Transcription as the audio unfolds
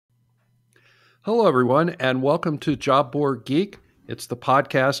Hello, everyone, and welcome to JobBoardGeek. It's the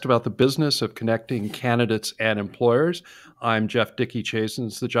podcast about the business of connecting candidates and employers. I'm Jeff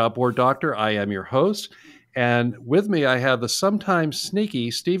Dickey-Chasins, the job board doctor. I am your host. And with me, I have the sometimes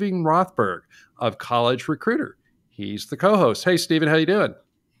sneaky Steven Rothberg of College Recruiter. He's the co-host. Hey, Steven, how you doing?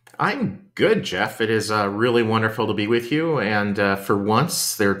 I'm good, Jeff. It is really wonderful to be with you. And for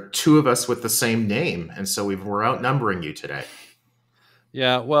once, there are two of us with the same name. And so we're outnumbering you today.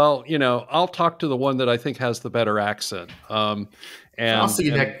 Yeah, well, I'll talk to the one that I think has the better accent. I'll see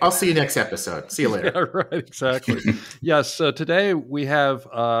you next episode. See you later. Yeah, right, exactly. Yes, so today we have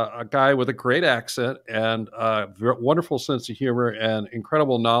a guy with a great accent and a wonderful sense of humor and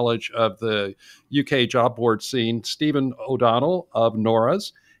incredible knowledge of the UK job board scene, Stephen O Donnell of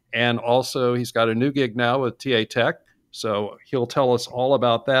Nora's. And also, he's got a new gig now with TATech. So he'll tell us all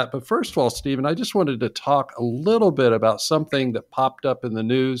about that. But first of all, Stephen, I just wanted to talk a little bit about something that popped up in the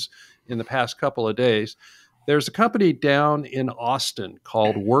news in the past couple of days. There's a company down in Austin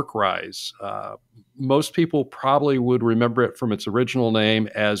called Workrise. Most people probably would remember it from its original name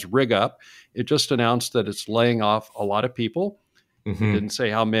as Rig Up. It just announced that it's laying off a lot of people. Mm-hmm. It didn't say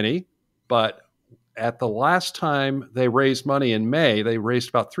how many, but at the last time they raised money in May, they raised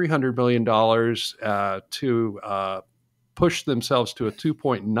about $300 million to push themselves to a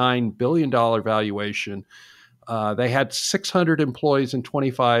 $2.9 billion valuation. They had 600 employees in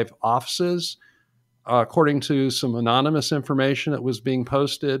 25 offices. According to some anonymous information that was being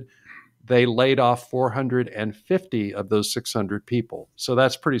posted, they laid off 450 of those 600 people. So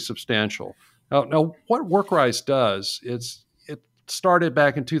that's pretty substantial. Now what Workrise does, it started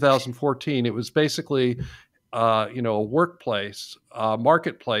back in 2014. It was basically, a workplace,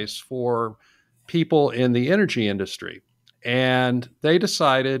 marketplace for people in the energy industry. And they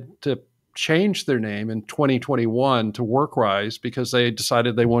decided to change their name in 2021 to Workrise because they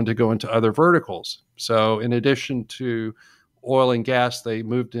decided they wanted to go into other verticals. So in addition to oil and gas, they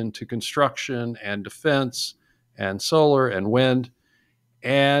moved into construction and defense and solar and wind.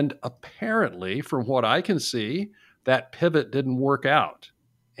 And apparently, from what I can see, that pivot didn't work out.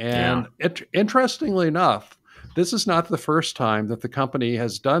 And interestingly enough, this is not the first time that the company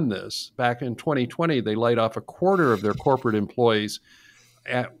has done this. Back in 2020, they laid off a quarter of their corporate employees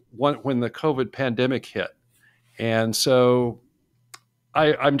when the COVID pandemic hit. And so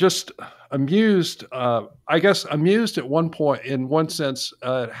I'm just amused, amused at one point, in one sense,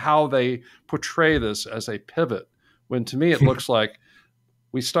 how they portray this as a pivot, when to me it looks like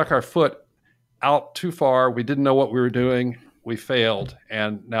we stuck our foot out too far. We didn't know what we were doing. We failed.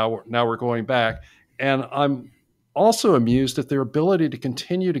 And now we're going back. And I'm also amused at their ability to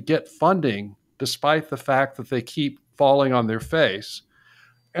continue to get funding despite the fact that they keep falling on their face.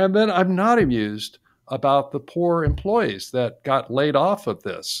 And then I'm not amused about the poor employees that got laid off of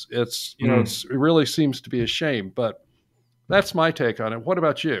this. It really seems to be a shame, but that's my take on it. What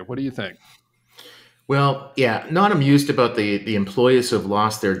about you? What do you think? Well, yeah, not amused about the employees who have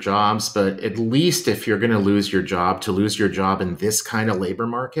lost their jobs, but at least if you're going to lose your job, to lose your job in this kind of labor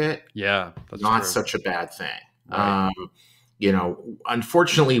market, that's not true. Such a bad thing. Right.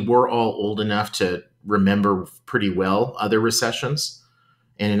 Unfortunately, we're all old enough to remember pretty well other recessions.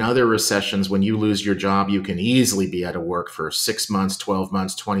 And in other recessions, when you lose your job, you can easily be out of work for 6 months, 12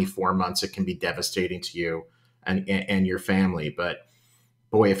 months, 24 months. It can be devastating to you and your family. But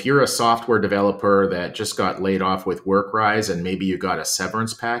boy, if you're a software developer that just got laid off with Workrise and maybe you got a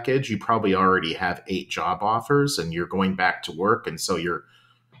severance package, you probably already have 8 job offers and you're going back to work. And so you're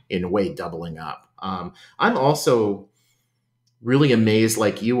in a way doubling up. I'm also really amazed,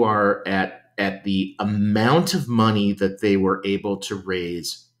 like you are, at the amount of money that they were able to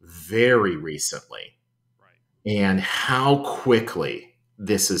raise very recently. Right. And how quickly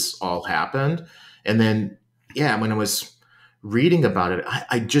this has all happened. And then, when I was reading about it,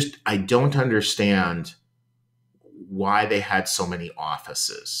 I don't understand why they had so many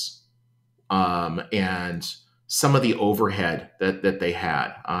offices, and some of the overhead that they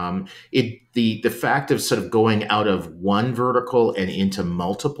had. The fact of sort of going out of one vertical and into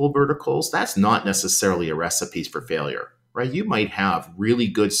multiple verticals, that's not necessarily a recipe for failure, right? You might have really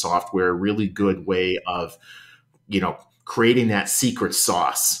good software, really good way of, creating that secret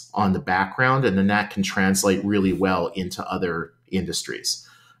sauce on the background, and then that can translate really well into other industries.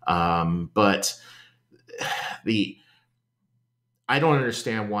 But I don't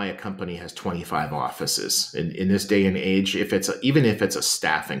understand why a company has 25 offices in this day and age. Even if it's a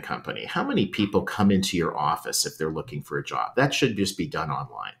staffing company, how many people come into your office if they're looking for a job? That should just be done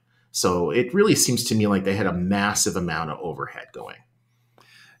online. So it really seems to me like they had a massive amount of overhead going.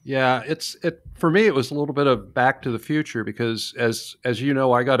 Yeah, it for me. It was a little bit of back to the future because, as you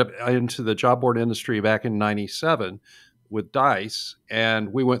know, I got into the job board industry back in '97 with Dice,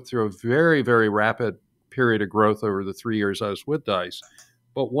 and we went through a very very rapid period of growth over the 3 years I was with Dice.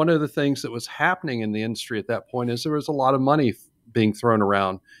 But one of the things that was happening in the industry at that point is there was a lot of money being thrown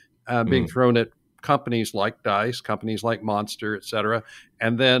around, being Mm. thrown at companies like Dice, companies like Monster, et cetera.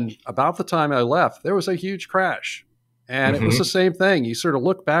 And then about the time I left, there was a huge crash. And it was the Hmm. same thing. You sort of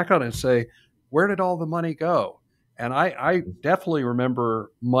look back on it and say, where did all the money go? And I definitely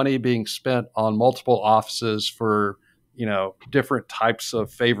remember money being spent on multiple offices for, different types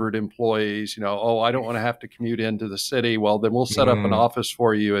of favored employees. Oh, I don't want to have to commute into the city. Well, then we'll set up an Mm. office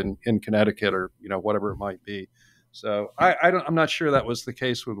for you in Connecticut or, whatever it might be. So I'm not sure that was the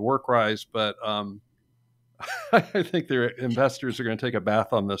case with Workrise, but I think their investors are going to take a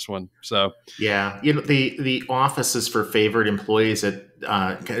bath on this one. So Yeah, the offices for favored employees, it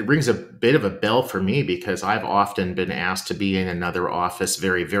rings a bit of a bell for me because I've often been asked to be in another office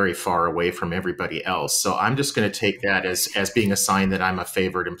very very far away from everybody else. So I'm just going to take that as being a sign that I'm a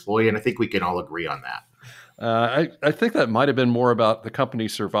favored employee, and I think we can all agree on that. I think that might have been more about the company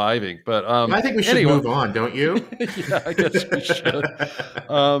surviving. But I think we should anyway, move on, don't you? yeah, I guess we should.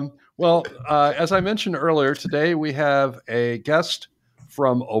 As I mentioned earlier, today we have a guest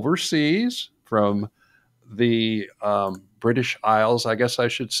from overseas, from the British Isles, I guess I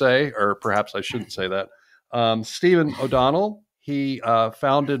should say, or perhaps I shouldn't say that. Stephen O'Donnell. He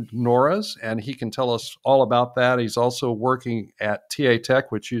founded Nora's, and he can tell us all about that. He's also working at TATech,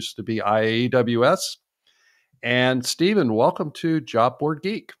 which used to be IAEWS. And Stephen, welcome to Job Board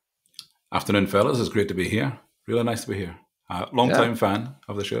Geek. Afternoon, fellas. It's great to be here. Really nice to be here. Long-time fan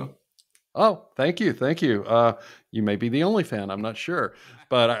of the show. Oh, thank you. Thank you. You may be the only fan. I'm not sure,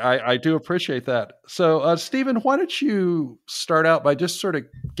 but I do appreciate that. So, Stephen, why don't you start out by just sort of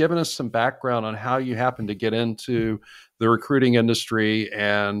giving us some background on how you happened to get into the recruiting industry,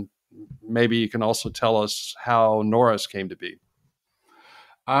 and maybe you can also tell us how Norris came to be.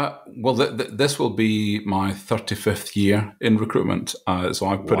 This will be my 35th year in recruitment. So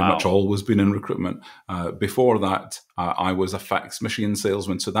I've pretty much always been in recruitment. Before that, I was a fax machine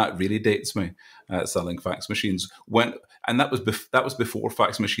salesman. So that really dates me, selling fax machines. That was before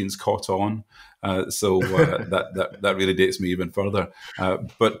fax machines caught on. That really dates me even further.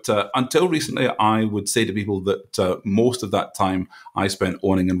 But until recently, I would say to people that most of that time I spent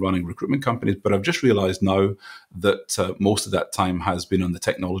owning and running recruitment companies. But I've just realized now that most of that time has been on the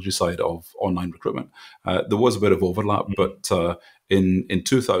technology side of online recruitment. There was a bit of overlap, but in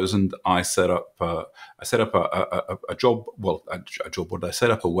 2000, I set up a job board. I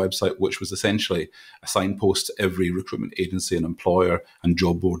set up a website which was essentially a signpost to every recruitment agency and employer and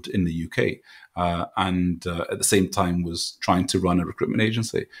job board in the UK, and at the same time was trying to run a recruitment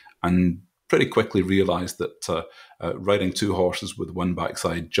agency, and pretty quickly realized that riding two horses with one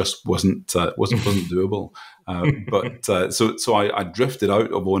backside just wasn't doable. So I drifted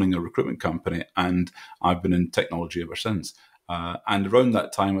out of owning a recruitment company, and I've been in technology ever since. And around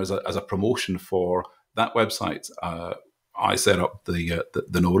that time, as a promotion for that website, I set up the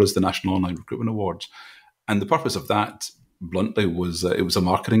NORAs, the National Online Recruitment Awards. And the purpose of that, bluntly, was it was a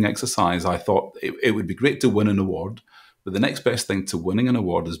marketing exercise. I thought it would be great to win an award, but the next best thing to winning an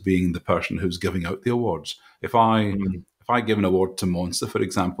award is being the person who's giving out the awards. If I give an award to Monster, for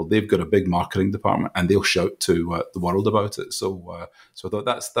example, they've got a big marketing department and they'll shout to the world about it. So I thought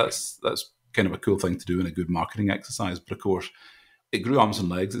that's kind of a cool thing to do and a good marketing exercise. But of course, it grew arms and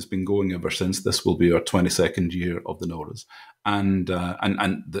legs. It's been going ever since. This will be our 22nd year of the NORAs, and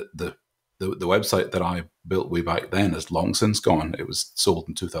the website that I built way back then is long since gone. It was sold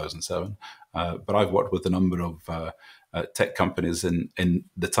in 2007, but I've worked with a number of tech companies in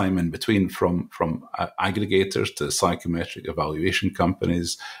the time in between, from aggregators to psychometric evaluation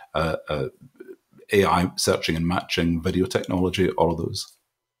companies, AI searching and matching, video technology, all of those.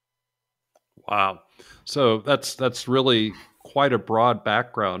 Wow. So that's really quite a broad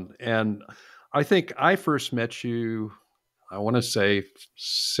background. And I think I first met you, I want to say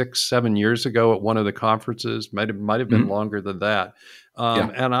 6-7 years ago at one of the conferences. Might have been longer than that.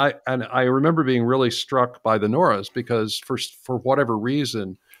 And I remember being really struck by the NORAs because for whatever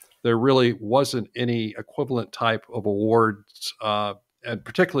reason, there really wasn't any equivalent type of awards, and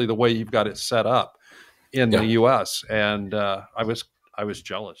particularly the way you've got it set up in the U.S. And I was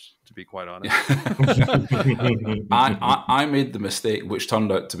jealous, to be quite honest. I made the mistake, which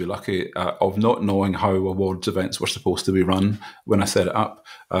turned out to be lucky, of not knowing how awards events were supposed to be run when I set it up,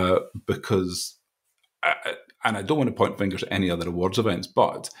 because, and I don't want to point fingers at any other awards events,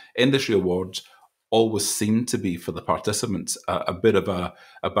 but industry awards always seemed to be for the participants a bit of a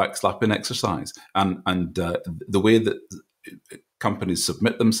backslapping exercise, and the way that companies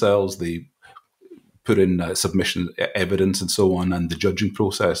submit themselves, they put in submission evidence and so on, and the judging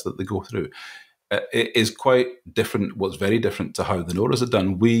process that they go through. It is quite different, was very different to how the notice are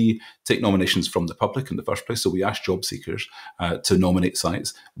done. We take nominations from the public in the first place, so we ask job seekers to nominate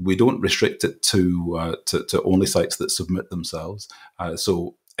sites. We don't restrict it to only sites that submit themselves.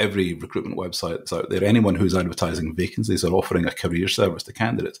 So every recruitment website that's out there, anyone who's advertising vacancies or offering a career service to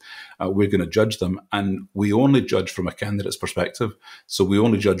candidates, we're going to judge them. And we only judge from a candidate's perspective. So we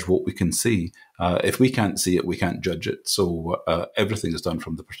only judge what we can see. If we can't see it, we can't judge it. So everything is done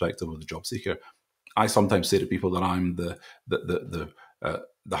from the perspective of the job seeker. I sometimes say to people that I'm the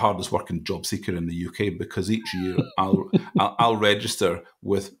hardest working job seeker in the UK, because each year I'll register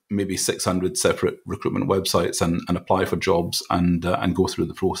with maybe 600 separate recruitment websites and apply for jobs and go through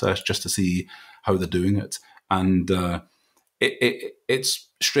the process just to see how they're doing it. And it's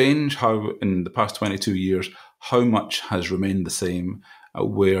strange how in the past 22 years how much has remained the same.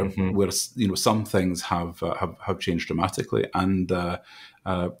 Where some things have changed dramatically, and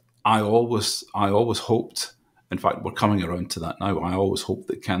I always hoped. In fact, we're coming around to that now. I always hoped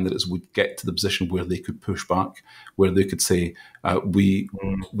that candidates would get to the position where they could push back, where they could say, "We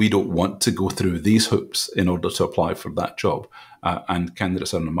don't want to go through these hoops in order to apply for that job." And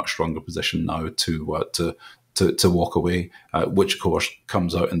candidates are in a much stronger position now to walk away, which of course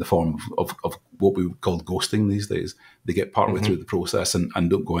comes out in the form of what we would call ghosting these days. They get partway through the process and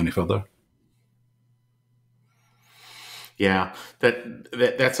don't go any further. Yeah,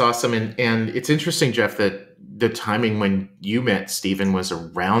 that's awesome. And it's interesting, Jeff, that the timing when you met Steven was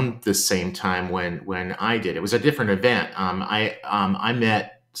around the same time when I did. It was a different event. I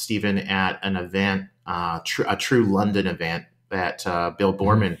met Steven at an event, a true London event that Bill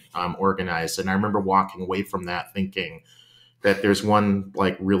Borman organized. And I remember walking away from that thinking that there's one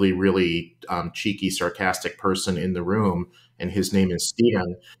like really, really cheeky, sarcastic person in the room, and his name is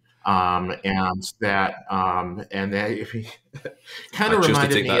Steven. And that kind of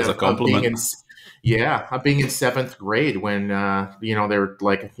reminded me of being in seventh grade when, they were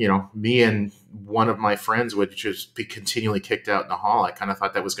like, me and one of my friends would just be continually kicked out in the hall. I kind of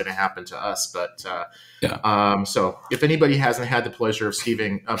thought that was going to happen to us, but, so if anybody hasn't had the pleasure of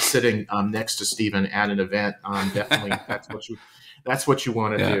sitting next to Steven at an event, definitely that's what you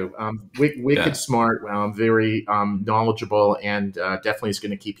want to do. Wicked smart, very knowledgeable, and definitely is going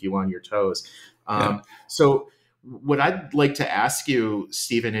to keep you on your toes. So what I'd like to ask you,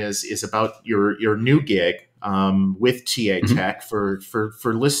 Steven, is about your new gig with TATech.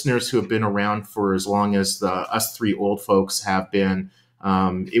 For listeners who have been around for as long as us three old folks have been.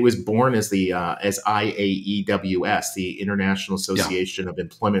 It was born as as IAEWS, the International Association of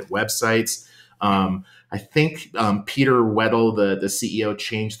Employment Websites. I think Peter Weddle, the CEO,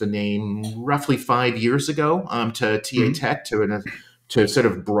 changed the name roughly 5 years ago to TATech to sort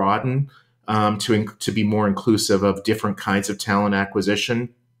of broaden, to be more inclusive of different kinds of talent acquisition.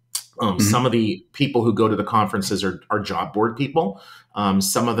 Some of the people who go to the conferences are job board people.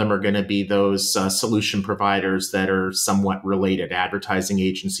 Some of them are going to be those solution providers that are somewhat related, advertising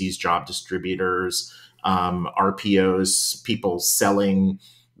agencies, job distributors, RPOs, people selling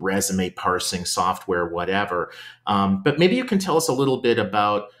resume parsing software, whatever. But maybe you can tell us a little bit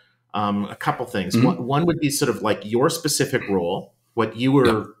about a couple things. One would be sort of like your specific role, what you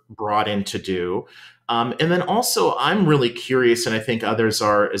were brought in to do. And then also I'm really curious, and I think others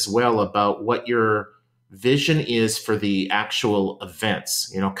are as well, about what your vision is for the actual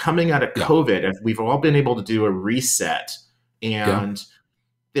events. Coming out of COVID, we've all been able to do a reset, and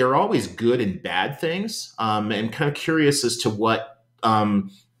there are always good and bad things. And kind of curious as to what,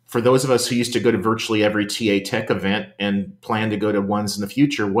 for those of us who used to go to virtually every TATech event and plan to go to ones in the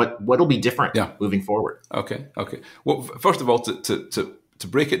future, what'll be different moving forward? Okay. Well, first of all, to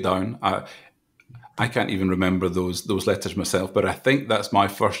break it down, I can't even remember those letters myself, but I think that's my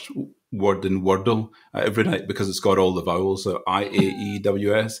first word in Wordle every night because it's got all the vowels, so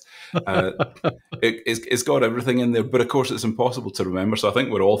IAEWS. It's got everything in there, but of course it's impossible to remember. So I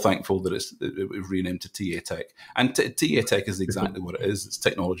think we're all thankful that it was renamed to TATech. And TATech is exactly what it is. It's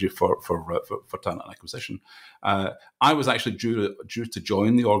technology for talent acquisition. I was actually due to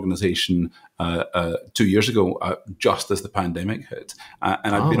join the organization 2 years ago, just as the pandemic hit.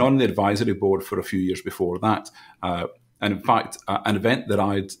 And I'd been on the advisory board for a few years before that. And in fact, an event that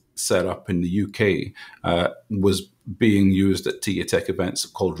I'd set up in the UK was being used at TATech events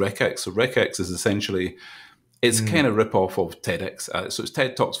called RecX. So RecX is essentially, it's kind of rip-off of TEDx. So it's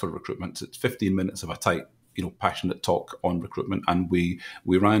TED Talks for recruitment. It's 15 minutes of a tight passionate talk on recruitment, and we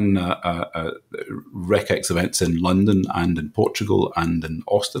ran RecX events in London and in Portugal and in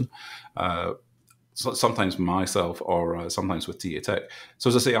Austin. Sometimes myself or sometimes with TATech. So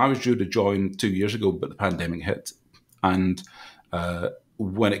as I say, I was due to join 2 years ago, but the pandemic hit, and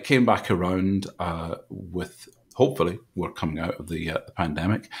when it came back around, with hopefully we're coming out of the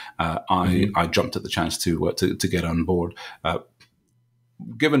pandemic, I jumped at the chance to get on board.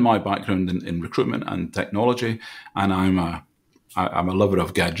 Given my background in recruitment and technology, and I'm a lover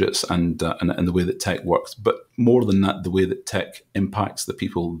of gadgets and the way that tech works, but more than that, the way that tech impacts the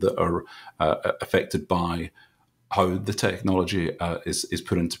people that are affected by how the technology is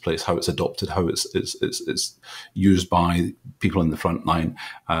put into place, how it's adopted, how it's used by people in the front line,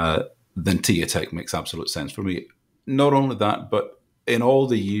 then TATech makes absolute sense for me. Not only that, but in all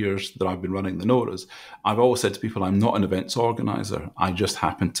the years that I've been running the NORAs, I've always said to people, I'm not an events organizer. I just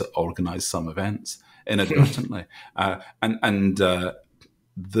happen to organize some events inadvertently. The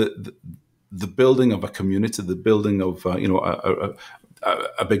building of a community, the building of a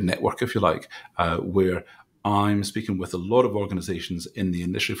big network, if you like, where I'm speaking with a lot of organizations in the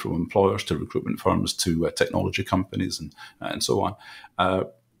industry, from employers to recruitment firms to technology companies and so on.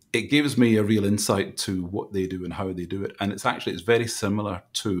 It gives me a real insight to what they do and how they do it. And it's very similar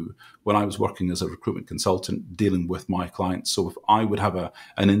to when I was working as a recruitment consultant dealing with my clients. So if I would have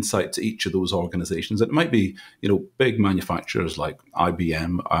an insight to each of those organizations, it might be, big manufacturers like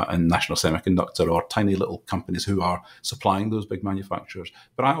IBM and National Semiconductor, or tiny little companies who are supplying those big manufacturers.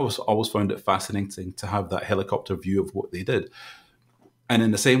 But I always found it fascinating to have that helicopter view of what they did. And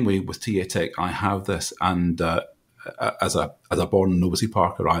in the same way with TATech, I have this, and as a born nosy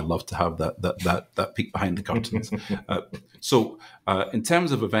Parker, I love to have that peek behind the curtains. So in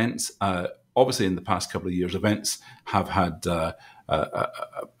terms of events, obviously in the past couple of years, events have had a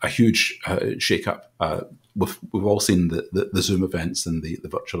huge shake-up. We've all seen the Zoom events and the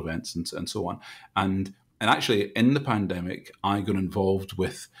virtual events and so on. And actually, in the pandemic, I got involved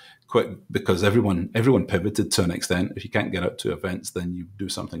with because everyone pivoted to an extent. If you can't get out to events, then you do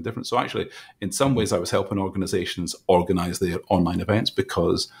something different. So actually, in some ways, I was helping organizations organize their online events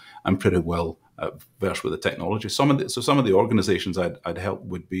because I'm pretty well versed with the technology. Some of the organizations I'd help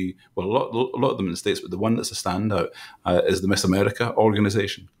would be, well, a lot of them in the States, but the one that's a standout is the Miss America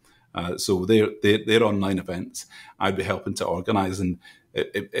organization. So their online events I'd be helping to organize, and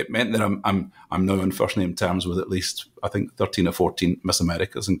it meant that I'm now on first name terms with at least, I think, 13 or 14 Miss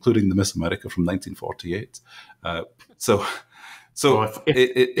Americas, including the Miss America from 1948. Well,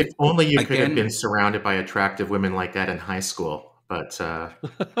 if only you could have been surrounded by attractive women like that in high school, but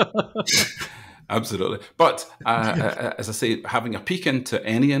absolutely. But as I say, having a peek into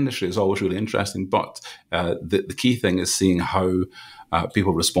any industry is always really interesting. But the key thing is seeing how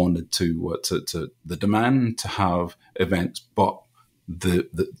people responded to the demand to have events, but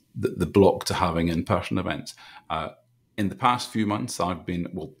the block to having in-person events. In the past few months, there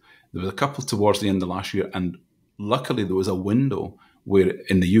was a couple towards the end of last year, and luckily there was a window where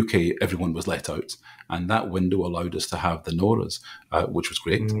in the UK everyone was let out, and that window allowed us to have the NORAs, which was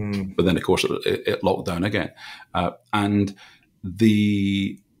great. But then, of course, it locked down again, and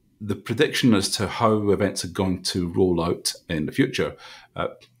the prediction as to how events are going to roll out in the future.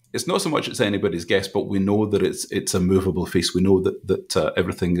 It's not so much it's anybody's guess, but we know that it's a movable feast. We know that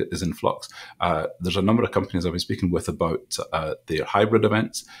everything is in flux. There's a number of companies I've been speaking with about their hybrid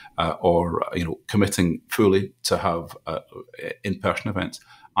events, or committing fully to have in-person events.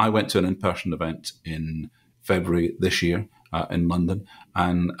 I went to an in-person event in February this year in London,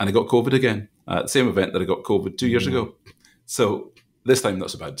 and I got COVID again. The same event that I got COVID 2 years ago. So this time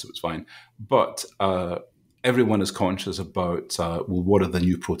not so bad, so it's fine. But everyone is conscious about, what are the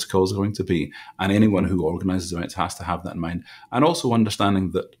new protocols going to be? And anyone who organizes events has to have that in mind. And also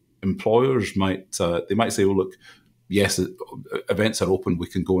understanding that employers might say, oh, look, yes, events are open, we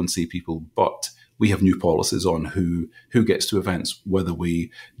can go and see people, but we have new policies on who gets to events, whether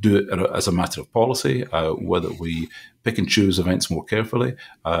we do it as a matter of policy, whether we pick and choose events more carefully,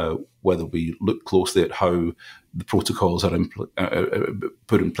 whether we look closely at how the protocols are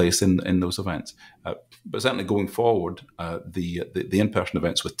put in place in those events. But certainly going forward, the in-person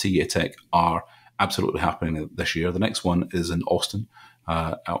events with TATech are absolutely happening this year. The next one is in Austin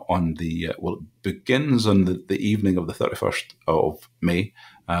it begins on the evening of the 31st of May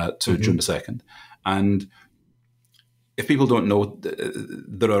to June the 2nd. And if people don't know,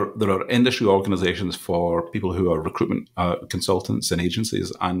 there are industry organizations for people who are recruitment consultants and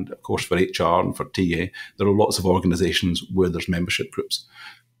agencies, and of course for HR and for TA, there are lots of organizations where there's membership groups.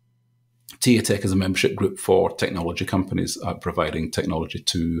 TATech is a membership group for technology companies providing technology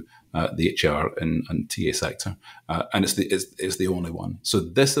to the HR and TA sector, and it's the only one. So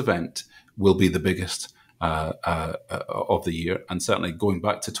this event will be the biggest of the year, and certainly going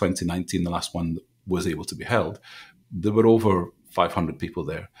back to 2019, the last one that was able to be held, there were over 500 people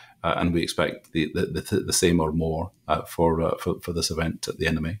there, and we expect the same or more for this event at the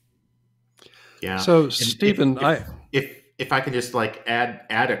end of May. Yeah. So, Stephen, if I can just like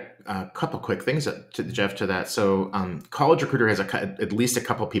add a couple quick things to Jeff to that. So, College Recruiter has at least a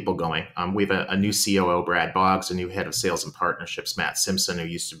couple people going. We have a new COO, Brad Boggs, a new head of sales and partnerships, Matt Simpson, who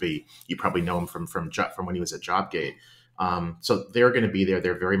used to be, you probably know him from when he was at JobGate. So they're going to be there.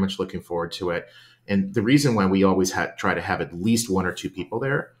 They're very much looking forward to it. And the reason why we always try to have at least one or two people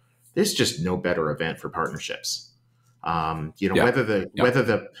there, there's just no better event for partnerships. Whether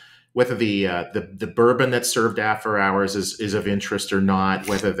the bourbon that's served after hours is of interest or not,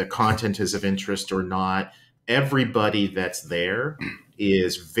 whether the content is of interest or not, everybody that's there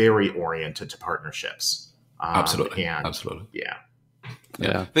is very oriented to partnerships. Absolutely. Yeah.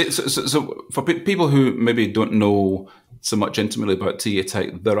 So for people who maybe don't know so much intimately about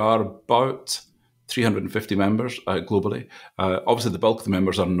TATech, there are about 350 members globally. Obviously, the bulk of the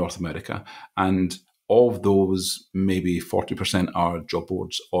members are in North America, and of those, maybe 40% are job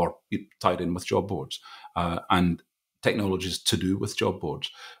boards or tied in with job boards and technologies to do with job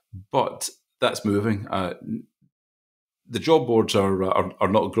boards. But that's moving. The job boards are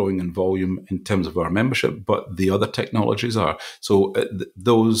not growing in volume in terms of our membership, but the other technologies are. So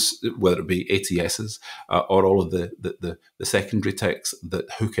those, whether it be ATSs or all of the secondary techs that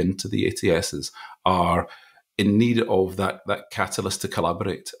hook into the ATSs, are in need of that catalyst to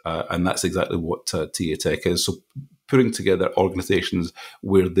collaborate. And that's exactly what TATech is. So putting together organizations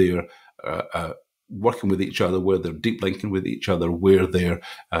where they're working with each other, where they're deep linking with each other, where they're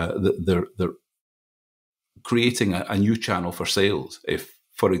creating a new channel for sales. If,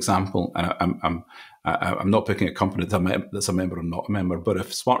 for example, and I'm not picking a company that's a member or not a member, but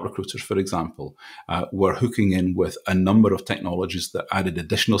if Smart Recruiters, for example, were hooking in with a number of technologies that added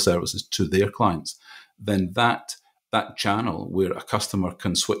additional services to their clients, then that channel where a customer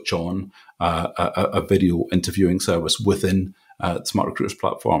can switch on a video interviewing service within the Smart Recruiters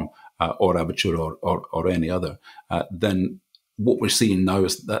platform or Aperture or any other, then what we're seeing now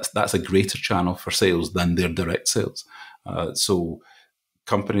is that's a greater channel for sales than their direct sales. So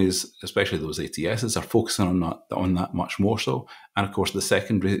companies, especially those ATSs, are focusing on that much more so. And of course, the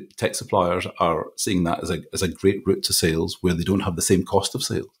secondary tech suppliers are seeing that as a great route to sales, where they don't have the same cost of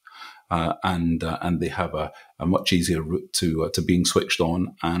sales, and they have a much easier route to being switched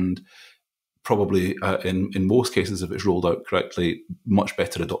on, and probably in most cases, if it's rolled out correctly, much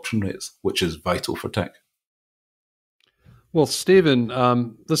better adoption rates, which is vital for tech. Well, Stephen,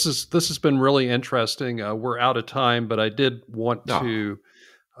 this has been really interesting. We're out of time, but I did want to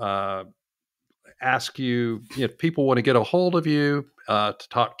ask you, if people want to get a hold of you to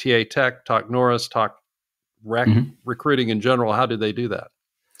talk TATech, talk Norris, talk recruiting in general, how do they do that?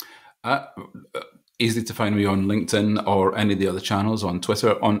 Easy to find me on LinkedIn or any of the other channels, on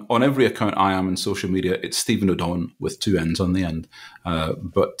Twitter. On every account I am in social media, it's Stephen O Donnell with two N's on the end.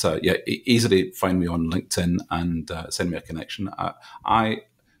 But easily find me on LinkedIn and send me a connection.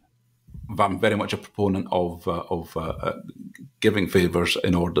 I'm very much a proponent of giving favors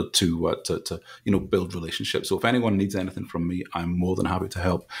in order to build relationships. So if anyone needs anything from me, I'm more than happy to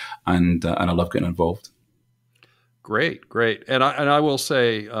help, and I love getting involved. Great. And I will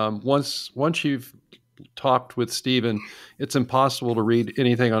say, once you've talked with Stephen, it's impossible to read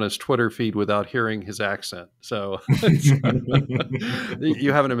anything on his Twitter feed without hearing his accent. So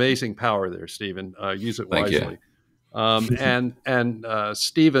you have an amazing power there, Stephen. Use it wisely. And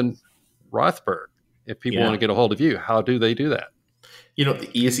Steven Rothberg, if people want to get a hold of you, how do they do that?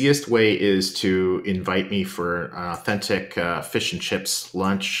 The easiest way is to invite me for an authentic fish and chips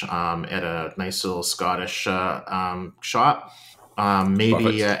lunch at a nice little Scottish shop.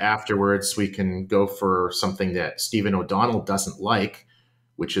 Maybe afterwards we can go for something that Stephen O Donnell doesn't like,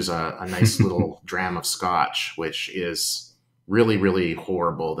 which is a nice little dram of scotch, which is really, really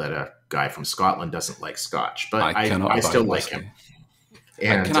horrible that a guy from Scotland doesn't like scotch. But I still like him.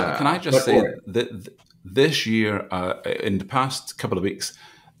 And can I just say that this year, in the past couple of weeks,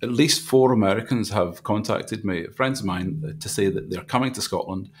 at least 4 Americans have contacted me, friends of mine, to say that they're coming to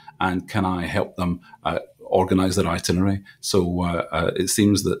Scotland and can I help them organise their itinerary. So it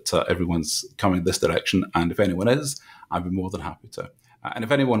seems that everyone's coming this direction, and if anyone is, I'd be more than happy to. And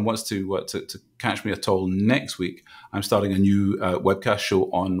if anyone wants to catch me at all next week, I'm starting a new webcast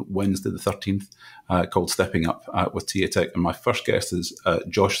show on Wednesday the 13th called Stepping Up with TATech. And my first guest is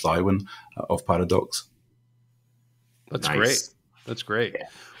Josh Zywin of Paradox. That's great. That's great. Yeah.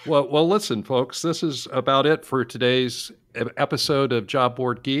 Well, listen, folks, this is about it for today's episode of Job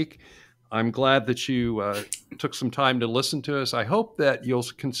Board Geek. I'm glad that you took some time to listen to us. I hope that you'll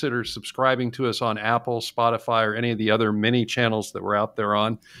consider subscribing to us on Apple, Spotify, or any of the other many channels that we're out there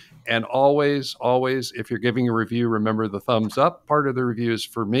on. And always, if you're giving a review, remember the thumbs up part of the review is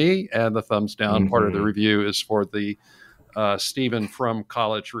for me, and the thumbs down part of the review is for the Steven from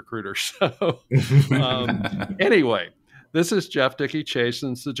College Recruiter. So anyway, this is Jeff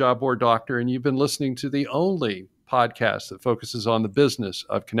Dickey-Chasins, the Job Board Doctor, and you've been listening to the only podcast that focuses on the business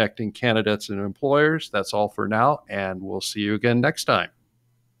of connecting candidates and employers. That's all for now, and we'll see you again next time.